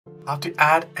How to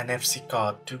add NFC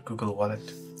card to Google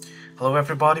Wallet. Hello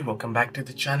everybody, welcome back to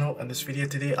the channel. In this video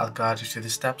today, I'll guide you through the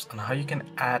steps on how you can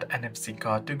add NFC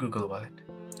card to Google Wallet.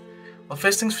 Well,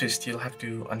 first things first, you'll have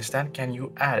to understand, can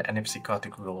you add NFC card to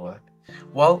Google Wallet?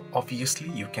 Well,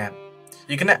 obviously you can.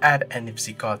 You can add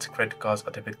NFC cards, credit cards or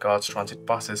debit cards, transit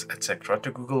passes, etc.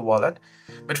 to Google Wallet.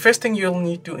 But first thing you'll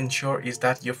need to ensure is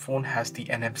that your phone has the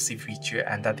NFC feature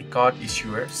and that the card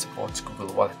issuer supports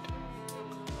Google Wallet.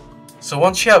 So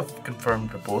once you have confirmed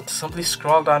both, simply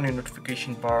scroll down your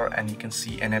notification bar and you can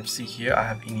see NFC here. I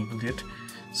have enabled it.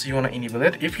 So you want to enable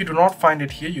it. If you do not find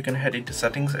it here, you can head into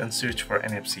settings and search for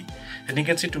NFC. And you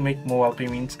can see to make mobile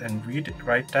payments and read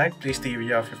write tag, place the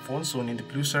area of your phone shown in the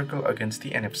blue circle against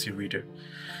the NFC reader.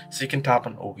 So you can tap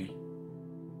on OK.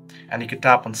 And you can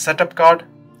tap on setup card.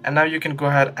 And now you can go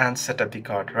ahead and set up the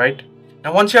card, right?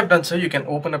 Now once you have done so, you can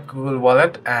open up Google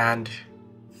Wallet and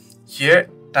here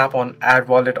tap on add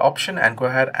wallet option and go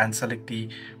ahead and select the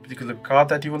particular card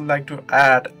that you would like to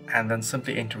add and then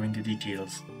simply enter in the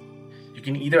details. You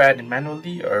can either add it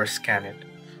manually or scan it.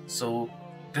 So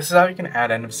this is how you can add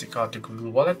NFC card to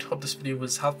Google Wallet. Hope this video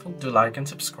was helpful. Do like and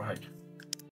subscribe.